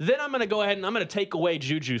health. Then I'm going to go ahead and I'm going to take away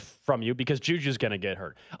Juju from you because Juju's going to get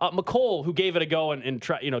hurt. McColl, who gave it a go and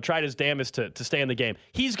tried his damnedest to stay in the game,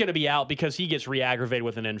 he's going to be out because he gets re-aggravated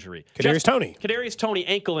with an injury. Kadarius Toney,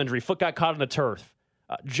 ankle injury, foot got caught in the turf.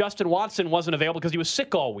 Justin Watson wasn't available because he was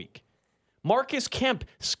sick all week. Marcus Kemp,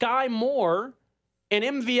 Sky Moore, and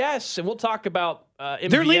MVS, and we'll talk about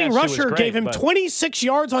MVS. Their leading rusher gave him 26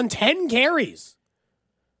 yards on 10 carries.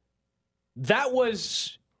 That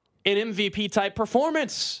was an MVP-type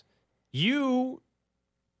performance. You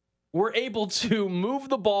were able to move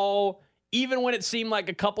the ball even when it seemed like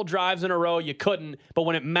a couple drives in a row you couldn't. But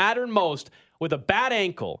when it mattered most, with a bad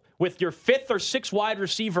ankle, with your fifth or sixth wide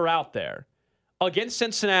receiver out there, against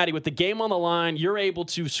Cincinnati with the game on the line, you're able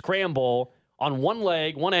to scramble on one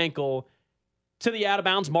leg, one ankle, to the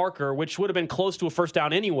out-of-bounds marker, which would have been close to a first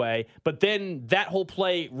down anyway, but then that whole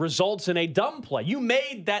play results in a dumb play. You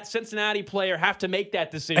made that Cincinnati player have to make that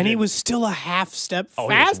decision. And he was still a half step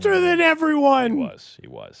faster than everyone. He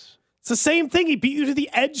was. It's the same thing. He beat you to the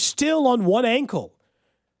edge still on one ankle.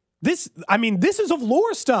 This is of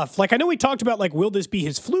lore stuff. Like, I know we talked about, like, will this be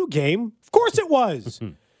his flu game? Of course it was.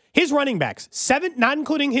 His running backs, not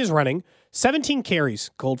including his running, 17 carries,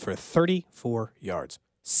 gold for 34 yards.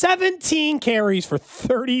 17 carries for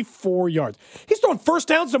 34 yards. He's throwing first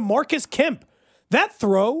downs to Marcus Kemp. That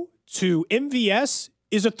throw to MVS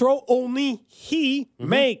is a throw only he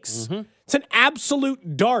makes. It's an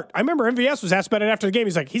absolute dart. I remember MVS was asked about it after the game.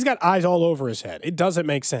 He's like, he's got eyes all over his head. It doesn't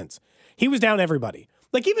make sense. He was down everybody.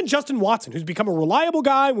 Like even Justin Watson, who's become a reliable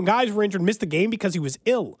guy when guys were injured, missed the game because he was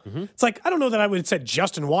ill. It's like, I don't know that I would have said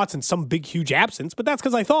Justin Watson, some big, huge absence, but that's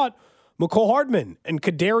because I thought McCole Hardman and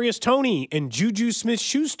Kadarius Toney and Juju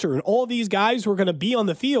Smith-Schuster and all these guys were going to be on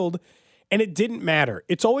the field, and it didn't matter.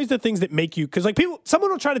 It's always the things that make you, because like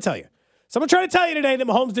someone will try to tell you today that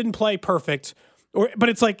Mahomes didn't play perfect, but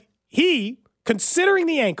it's like he, considering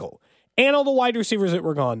the ankle and all the wide receivers that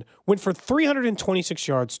were gone, went for 326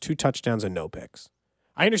 yards, 2 touchdowns, and no picks.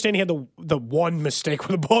 I understand he had the one mistake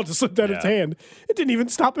where the ball just slipped out of his hand. It didn't even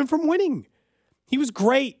stop him from winning. He was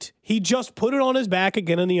great. He just put it on his back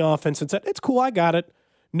again in the offense and said, it's cool, I got it.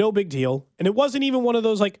 No big deal. And it wasn't even one of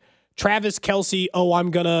those like Travis Kelce,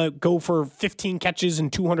 I'm going to go for 15 catches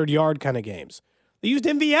and 200-yard kind of games. They used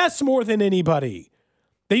MVS more than anybody.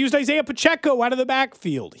 They used Isaiah Pacheco out of the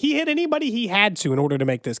backfield. He hit anybody he had to in order to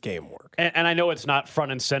make this game work. And I know it's not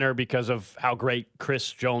front and center because of how great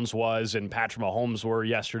Chris Jones was and Patrick Mahomes were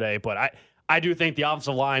yesterday, but I do think the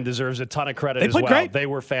offensive line deserves a ton of credit as well. Great. They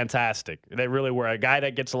were fantastic. They really were. A guy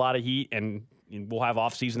that gets a lot of heat, and we'll have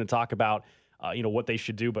offseason to talk about what they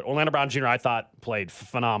should do. But Orlando Brown Jr., I thought, played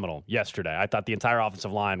phenomenal yesterday. I thought the entire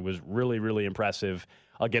offensive line was really, really impressive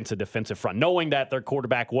against a defensive front, knowing that their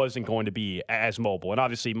quarterback wasn't going to be as mobile. And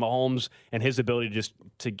obviously Mahomes and his ability just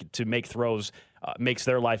to make throws makes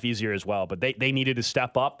their life easier as well. But they needed to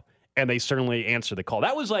step up, and they certainly answered the call.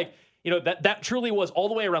 That was like, that truly was all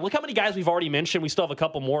the way around. Look how many guys we've already mentioned. We still have a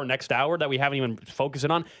couple more next hour that we haven't even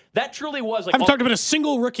focusing on. That truly was like. I haven't talked about a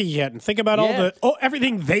single rookie yet, and think about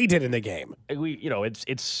everything they did in the game.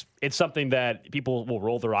 It's something that people will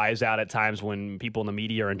roll their eyes at times when people in the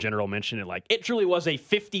media or in general mention it. Like, it truly was a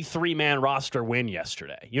 53-man roster win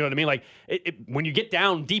yesterday. You know what I mean? Like, when you get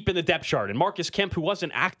down deep in the depth chart, and Marcus Kemp, who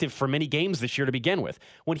wasn't active for many games this year to begin with,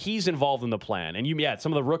 when he's involved in the plan, and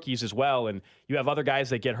some of the rookies as well, and you have other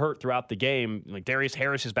guys that get hurt throughout the game, like Darius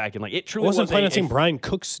Harris is back in. Like, it truly wasn't planning on saying Brian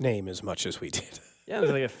Cook's name as much as we did. Yeah,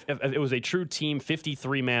 it was a true team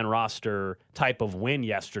 53-man roster type of win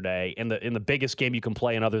yesterday in the biggest game you can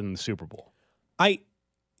play in other than the Super Bowl.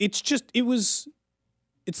 It's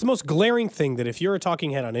the most glaring thing that if you're a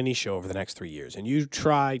talking head on any show over the next 3 years and you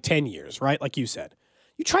try 10 years, right? Like you said,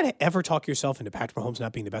 you try to ever talk yourself into Patrick Mahomes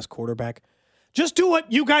not being the best quarterback, just do what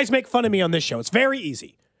you guys make fun of me on this show. It's very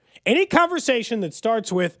easy. Any conversation that starts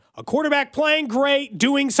with a quarterback playing great,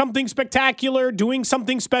 doing something spectacular, doing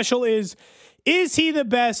something special is he the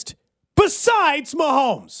best besides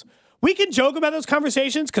Mahomes? We can joke about those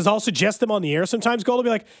conversations because I'll suggest them on the air sometimes. Gold will be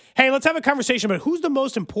like, hey, let's have a conversation about who's the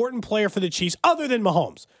most important player for the Chiefs other than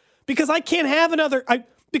Mahomes. Because I can't have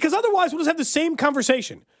because otherwise we'll just have the same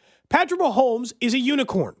conversation. Patrick Mahomes is a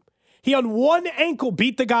unicorn. He on one ankle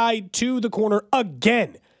beat the guy to the corner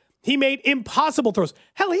again. He made impossible throws.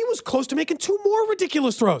 Hell, he was close to making 2 more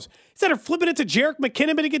ridiculous throws. Instead of flipping it to Jerick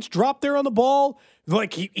McKinnon, but he gets dropped there on the ball.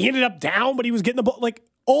 Like, he ended up down, but he was getting the ball. Like,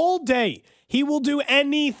 all day, He will do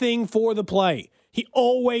anything for the play. He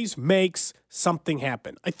always makes something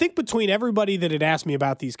happen. I think between everybody that had asked me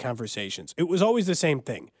about these conversations, it was always the same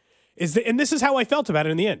thing. And this is how I felt about it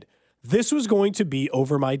in the end. This was going to be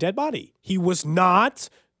over my dead body. He was not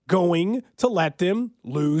going to let them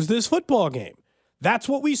lose this football game. That's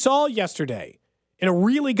what we saw yesterday in a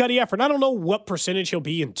really gutty effort. I don't know what percentage he'll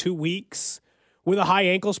be in 2 weeks with a high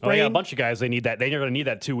ankle sprain. Yeah, a bunch of guys, they need that. They're going to need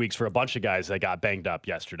that 2 weeks for a bunch of guys that got banged up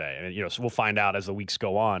yesterday. And, so we'll find out as the weeks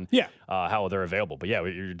go on how they're available. But, yeah,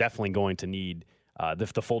 you're definitely going to need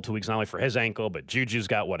the full 2 weeks, not only for his ankle, but Juju's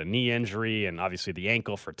got, a knee injury, and obviously the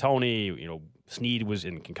ankle for Tony. Snead was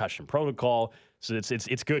in concussion protocol. So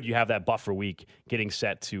it's good you have that buffer week getting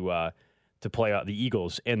set to play the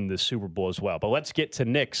Eagles in the Super Bowl as well. But let's get to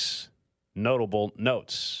Nick's notable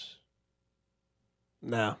notes.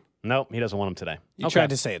 No. Nope, he doesn't want them today. You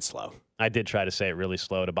tried to say it slow. I did try to say it really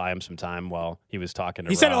slow to buy him some time while he was talking to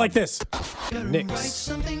He said it like this. Nick's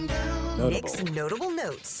notable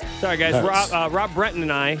notes. Sorry, guys. Rob Brenton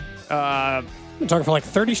and I... We're talking for like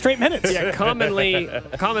 30 straight minutes. Yeah,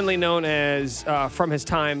 commonly known as from his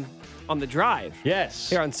time on The Drive.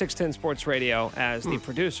 Yes. Here on 610 Sports Radio as the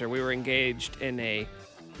producer. We were engaged in a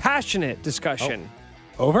passionate discussion.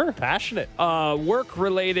 Over? Passionate.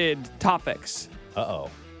 Work-related topics.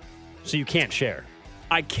 Uh-oh. So you can't share?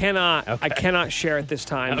 I cannot. Okay. I cannot share at this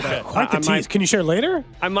time. Okay. Quite the tease. Can you share later?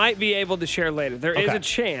 I might be able to share later. There is a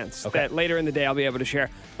chance that later in the day I'll be able to share.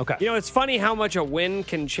 Okay. It's funny how much a win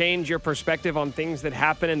can change your perspective on things that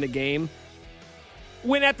happen in the game.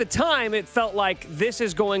 When at the time it felt like this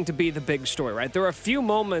is going to be the big story, right? There were a few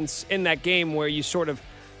moments in that game where you sort of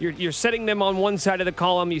you're setting them on one side of the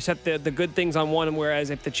column. You set the good things on one, and whereas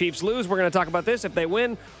if the Chiefs lose, we're going to talk about this. If they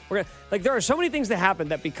win, we're going to there are so many things that happen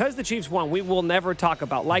that because the Chiefs won, we will never talk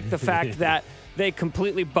about, like the fact that they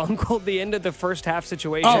completely bungled the end of the first half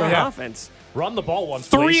situation on offense. Run the ball once,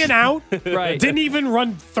 3 and out. Right. Didn't even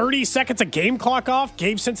run 30 seconds of game clock off.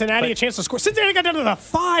 Gave Cincinnati a chance to score. Cincinnati got down to the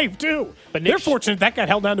 5, too. But they're fortunate that got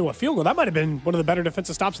held down to a field goal. That might have been one of the better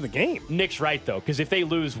defensive stops of the game. Nick's right, though, because if they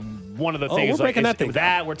lose, one of the things we're breaking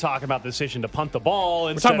that we're talking about the decision to punt the ball.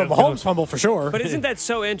 We're talking about Mahomes' fumble for sure. But isn't that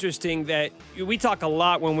so interesting that we talk a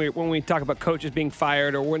lot when we talk about coaches being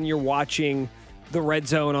fired or when you're watching the red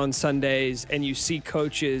zone on Sundays and you see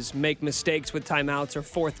coaches make mistakes with timeouts or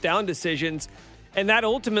fourth down decisions. And that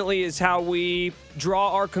ultimately is how we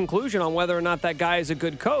draw our conclusion on whether or not that guy is a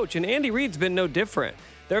good coach. And Andy Reid's been no different.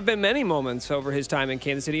 There have been many moments over his time in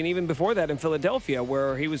Kansas City and even before that in Philadelphia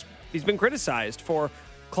where he's been criticized for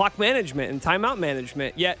clock management and timeout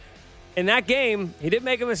management. Yet in that game, he did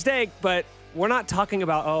make a mistake, but we're not talking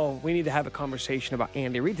about, we need to have a conversation about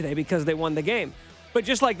Andy Reid today because they won the game. But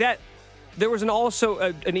just like that, there was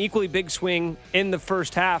an equally big swing in the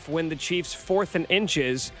first half when the Chiefs 4th and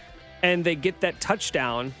inches and they get that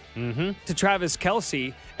touchdown to Travis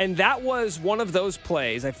Kelce. And that was one of those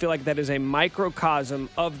plays. I feel like that is a microcosm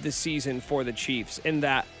of the season for the Chiefs in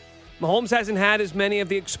that Mahomes hasn't had as many of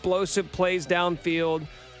the explosive plays downfield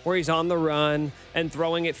where he's on the run and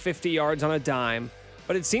throwing it 50 yards on a dime.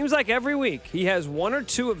 But it seems like every week he has one or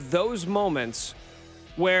two of those moments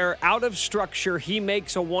where out of structure he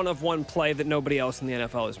makes a one-of-one play that nobody else in the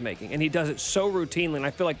NFL is making. And he does it so routinely. And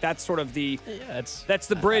I feel like that's sort of that's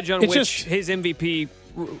the bridge on which his MVP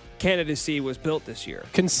candidacy was built this year.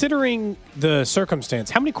 Considering the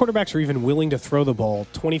circumstance, how many quarterbacks are even willing to throw the ball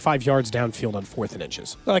 25 yards downfield on 4th and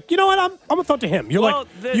inches? They're like, you know what, I'm going to throw it to him. You're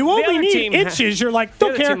you only need inches. You're like, don't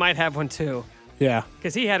care. The other team might have one too. Yeah.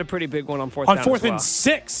 Because he had a pretty big one on 4th down on 4th and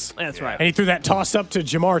 6. That's right. And he threw that toss up to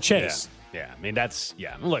Jamar Chase. Yeah, I mean,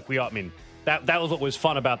 look, that was what was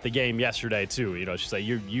fun about the game yesterday, too. It's just like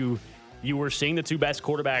you were seeing the two best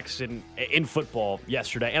quarterbacks in football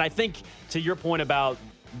yesterday. And I think to your point about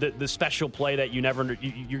the special play that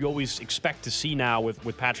you always expect to see now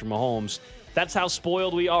with Patrick Mahomes, that's how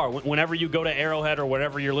spoiled we are. Whenever you go to Arrowhead or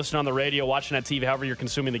whenever you're listening on the radio, watching that TV, however you're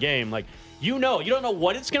consuming the game, like, you don't know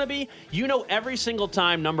what it's going to be. Every single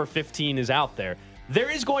time number 15 is out there, there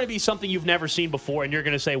is going to be something you've never seen before, and you're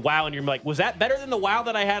going to say, wow, and you're like, was that better than the wow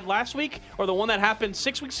that I had last week or the one that happened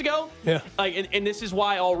 6 weeks ago? Yeah. And this is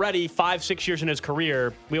why already 5-6 years in his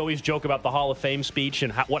career, we always joke about the Hall of Fame speech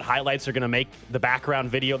and what highlights are going to make the background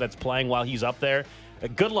video that's playing while he's up there.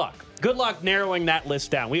 Good luck. Good luck narrowing that list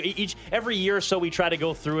down. Every year or so we try to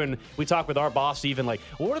go through and we talk with our boss even like,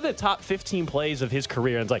 what are the top 15 plays of his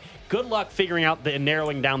career? And it's like, good luck figuring out and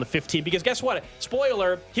narrowing down the 15 because guess what?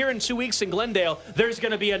 Spoiler, here in 2 weeks in Glendale, there's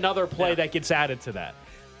going to be another play that gets added to that.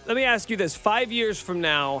 Let me ask you this. 5 years from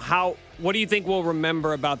now, what do you think we'll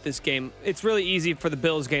remember about this game? It's really easy for the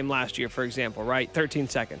Bills game last year, for example, right? 13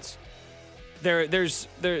 seconds. there's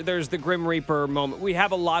the Grim Reaper moment. We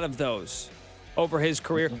have a lot of those over his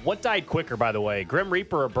career. What died quicker, by the way, Grim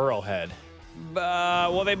Reaper or Burrowhead?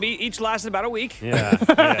 Well, they each lasted about a week. Yeah.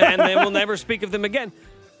 And then we'll never speak of them again.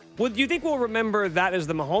 Do you think we'll remember that as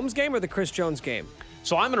the Mahomes game or the Chris Jones game?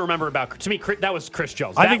 So I'm going to remember to me, that was Chris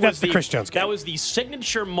Jones. I think that's the Chris Jones game. That was the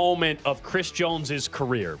signature moment of Chris Jones's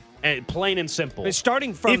career, and plain and simple. It's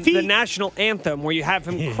starting from the national anthem where you have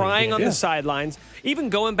him crying on the sidelines, even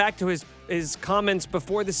going back to his comments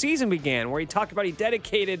before the season began where he talked about he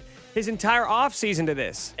dedicated his entire offseason to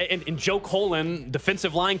this. And Joe Colin,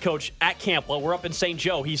 defensive line coach at Campbell, we're up in St.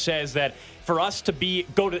 Joe, he says that for us to he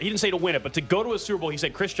didn't say to win it, but to go to a Super Bowl, he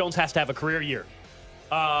said Chris Jones has to have a career year.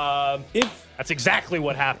 That's exactly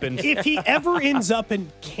what happened. If he ever ends up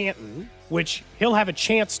in Canton, which he'll have a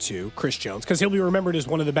chance to, Chris Jones, because he'll be remembered as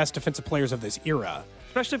one of the best defensive players of this era.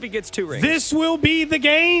 Especially if he gets 2 rings. This will be the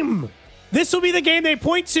game. This will be the game they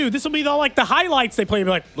point to. This will be the highlights they play. Be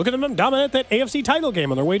like, look at them dominate that AFC title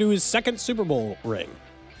game on their way to his 2nd Super Bowl ring.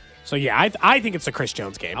 So, yeah, I think it's the Chris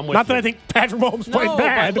Jones game. Not that I think Patrick Mahomes played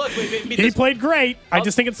bad. Look, he played great. I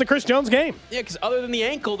just think it's the Chris Jones game. Yeah, because other than the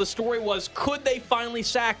ankle, the story was, could they finally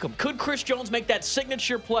sack him? Could Chris Jones make that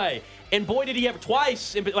signature play? And boy, did he have it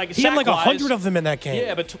twice. He had 100 of them in that game.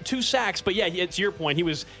 Yeah, but 2 sacks. But, yeah, to your point, he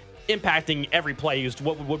was impacting every play. He was,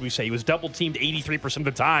 what would we say? He was double-teamed 83% of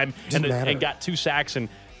the time and got 2 sacks and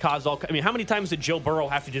caused all. I mean, how many times did Joe Burrow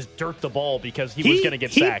have to just dirt the ball because he was going to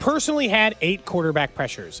get sacked? He personally had 8 quarterback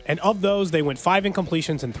pressures, and of those, they went 5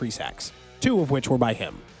 incompletions and 3 sacks, 2 of which were by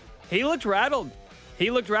him. He looked rattled.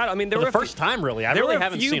 I mean, there were the first time, really. I really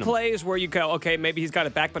haven't seen him. There were a few plays where you go, okay, maybe he's got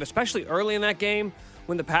it back, but especially early in that game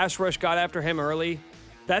when the pass rush got after him early,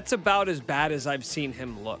 that's about as bad as I've seen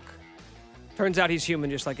him look. Turns out he's human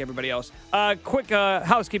just like everybody else. Quick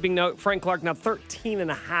housekeeping note, Frank Clark now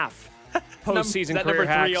 13.5 postseason career number 3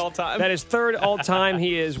 hacks. all time? That is 3rd all time.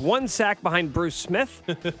 He is 1 sack behind Bruce Smith.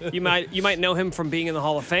 You might know him from being in the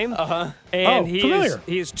Hall of Fame. And he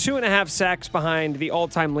is 2.5 sacks behind the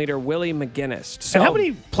all-time leader Willie McGinnis. So, and how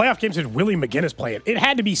many playoff games did Willie McGinnis play in? It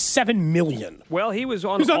had to be 7 million. Well, he was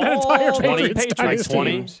on that entire Patriots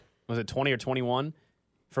teams. Was it 20 or 21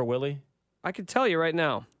 for Willie? I could tell you right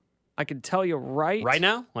now. Right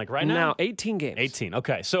now? Like right now? Now, 18 games. 18.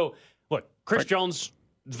 Okay. So, look, Chris Jones,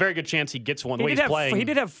 very good chance he gets one the way he's playing. He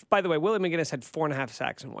did have, by the way, Willie McGinnis had 4.5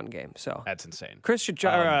 sacks in one game. So that's insane. Chris should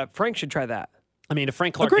try, Frank should try that. I mean, if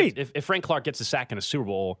Frank Clark gets a sack in a Super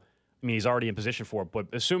Bowl, I mean, he's already in position for it. But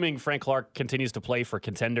assuming Frank Clark continues to play for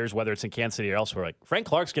contenders, whether it's in Kansas City or elsewhere, like Frank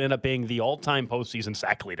Clark's going to end up being the all-time postseason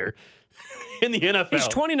sack leader in the NFL. He's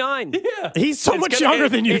 29. Yeah. He's so much younger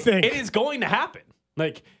than you think. It is going to happen.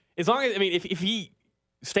 Like, as long as, I mean, if he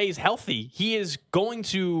stays healthy, he is going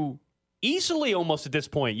to easily, almost at this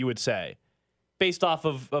point, you would say, based off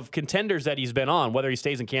of contenders that he's been on, whether he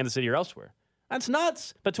stays in Kansas City or elsewhere. That's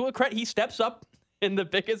nuts. But to a credit, he steps up in the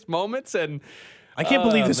biggest moments. And I can't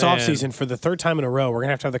believe this offseason, for the 3rd time in a row, we're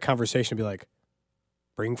going to have the conversation and be like,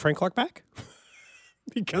 bring Frank Clark back?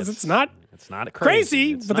 Because it's not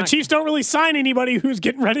crazy, but the Chiefs don't really sign anybody who's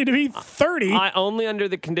getting ready to be 30. Only under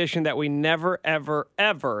the condition that we never, ever,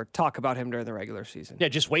 ever talk about him during the regular season. Yeah,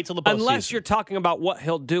 just wait till the postseason. Unless you're talking about what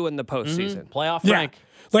he'll do in the postseason. Playoff Frank.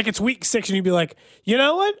 Like it's week 6 and you'd be like, you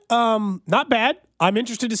know what? Not bad. I'm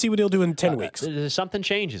interested to see what he'll do in 10 weeks. Something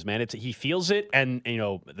changes, man. He feels it, and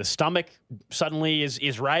the stomach suddenly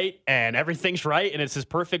is right, and everything's right, and it's his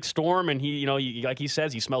perfect storm. And he, like he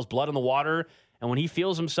says, he smells blood in the water. And when he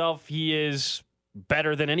feels himself, he is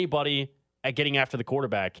better than anybody at getting after the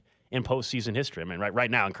quarterback in postseason history. I mean, right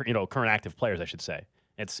now, current active players, I should say.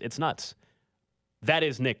 It's nuts. That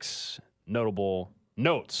is Nick's notable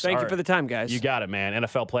notes. Thank you for the time, guys. You got it, man.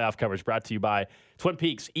 NFL playoff coverage brought to you by Twin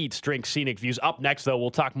Peaks Eats, Drinks, Scenic Views. Up next, though, we'll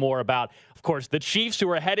talk more about, of course, the Chiefs who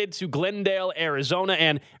are headed to Glendale, Arizona,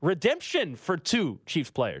 and redemption for 2 Chiefs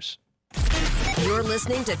players. You're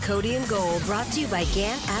listening to Cody and Gold, brought to you by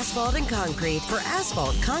Gann Asphalt and Concrete. For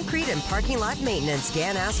asphalt, concrete, and parking lot maintenance,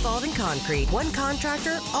 Gann Asphalt and Concrete. One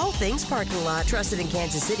contractor, all things parking lot. Trusted in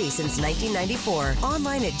Kansas City since 1994.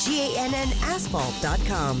 Online at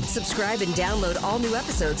GANNasphalt.com. Subscribe and download all new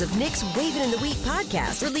episodes of Nick's Wavin' in the Wheat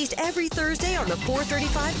podcast, released every Thursday on the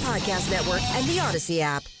 435 Podcast Network and the Odyssey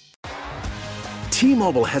app.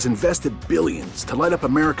 T-Mobile has invested billions to light up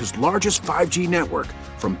America's largest 5G network,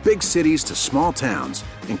 from big cities to small towns,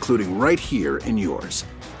 including right here in yours.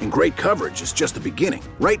 And great coverage is just the beginning.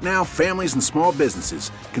 Right now, families and small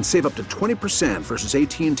businesses can save up to 20% versus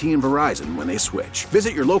AT&T and Verizon when they switch.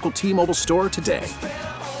 Visit your local T-Mobile store today.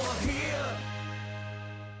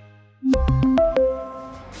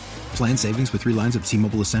 Plan savings with 3 lines of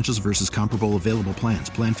T-Mobile Essentials versus comparable available plans.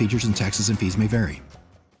 Plan features and taxes and fees may vary.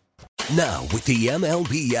 Now, with the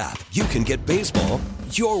MLB app, you can get baseball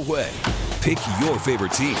your way. Pick your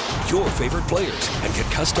favorite team, your favorite players, and get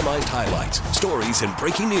customized highlights, stories, and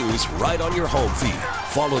breaking news right on your home feed.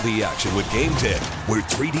 Follow the action with Game Day, where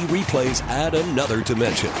 3D replays add another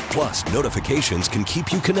dimension. Plus, notifications can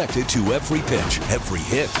keep you connected to every pitch, every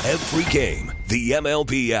hit, every game. The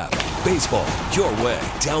MLB app. Baseball your way.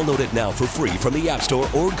 Download it now for free from the App Store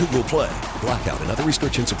or Google Play. Blackout and other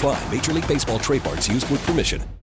restrictions apply. Major League Baseball trademarks used with permission.